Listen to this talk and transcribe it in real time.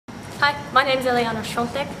Hi, my name is Elle-Anna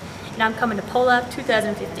Swiatek and I'm coming to PolArt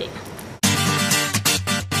 2015.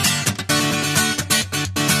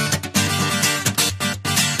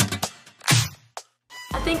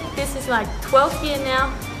 I think this is my 12th year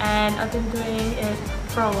now and I've been doing it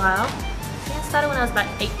for a while. I started when I was about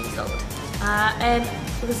 8 years old. And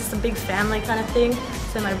it was just a big family kind of thing.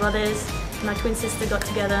 So my brothers and my twin sister got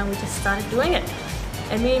together and we just started doing it.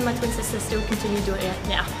 And me and my twin sister still continue doing it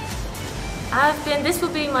now. This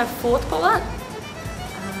will be my 4th PolArt.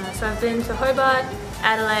 So I've been to Hobart,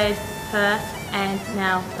 Adelaide, Perth, and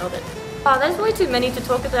now Melbourne. Oh, there's way too many to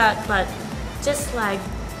talk about, but just like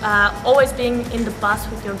always being in the bus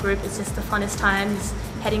with your group is just the funnest times.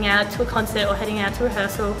 Heading out to a concert or heading out to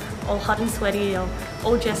rehearsal, all hot and sweaty or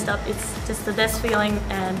all dressed up, it's just the best feeling,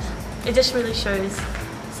 and it just really shows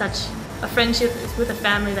such a friendship with a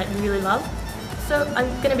family that you really love. So I'm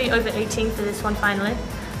going to be over 18 for this one finally.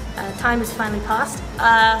 Time has finally passed,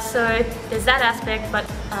 so there's that aspect, but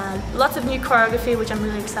lots of new choreography which I'm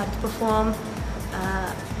really excited to perform,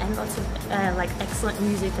 and lots of like excellent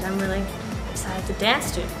music that I'm really excited to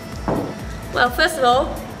dance to. Well, first of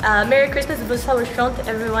all, Merry Christmas to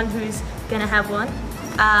everyone who's gonna have one,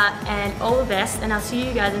 and all the best, and I'll see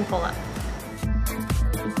you guys in PolArt.